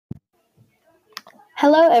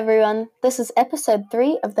Hello, everyone. This is episode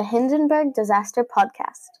 3 of the Hindenburg Disaster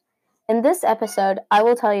Podcast. In this episode, I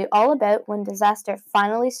will tell you all about when disaster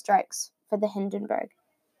finally strikes for the Hindenburg.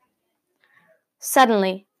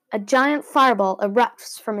 Suddenly, a giant fireball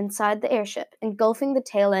erupts from inside the airship, engulfing the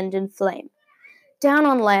tail end in flame. Down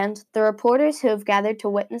on land, the reporters who have gathered to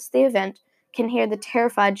witness the event can hear the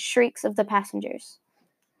terrified shrieks of the passengers.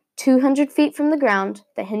 200 feet from the ground,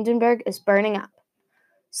 the Hindenburg is burning up.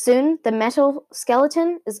 Soon, the metal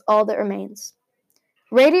skeleton is all that remains.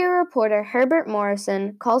 Radio reporter Herbert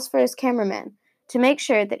Morrison calls for his cameraman to make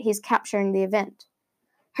sure that he's capturing the event.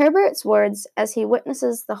 Herbert's words as he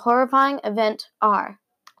witnesses the horrifying event are,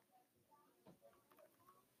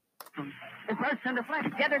 "It bursts into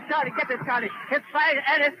flames. Get it started. It's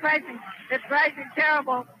rising. It's rising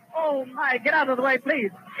terrible. Oh my, get out of the way,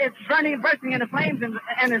 please. It's bursting into flames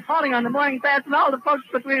and it's falling on the mooring mast and all the folks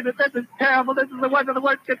between it. This is terrible. This is one of the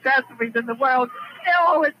worst catastrophes in the world.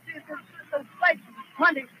 Oh, it's like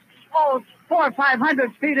 400 or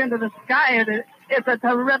 500 feet into the sky, and it's a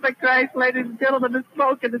terrific crash, ladies and gentlemen. The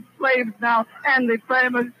smoke and the flames now, and the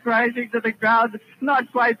flame is rising to the ground,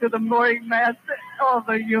 not quite to the mooring mast. All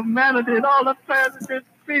the humanity and all the passengers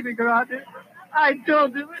screaming around it. I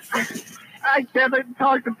told you, I can't even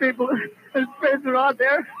talk to people. His friends are out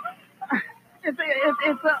there.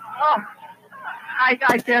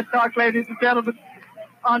 I can't talk, ladies and gentlemen.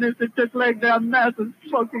 Honest, it's just laying down massive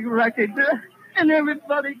smoking wreckage. And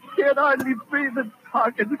everybody can't hardly breathe and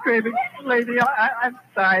talk and screaming. Lady, I'm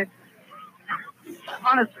sorry.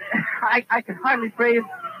 Honestly, I can hardly breathe.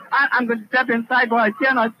 I'm going to step inside while I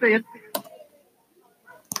cannot see it.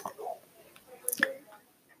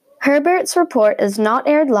 Herbert's report is not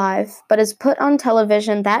aired live, but is put on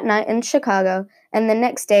television that night in Chicago and the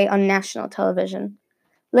next day on national television.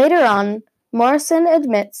 Later on, Morrison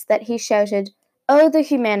admits that he shouted, "Oh, the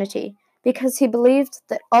humanity," because he believed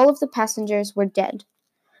that all of the passengers were dead.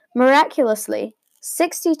 Miraculously,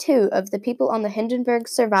 62 of the people on the Hindenburg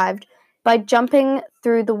survived by jumping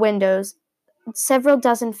through the windows several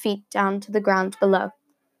dozen feet down to the ground below.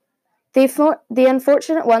 The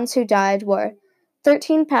unfortunate ones who died were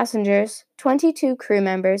 13 passengers, 22 crew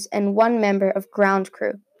members, and 1 member of ground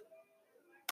crew.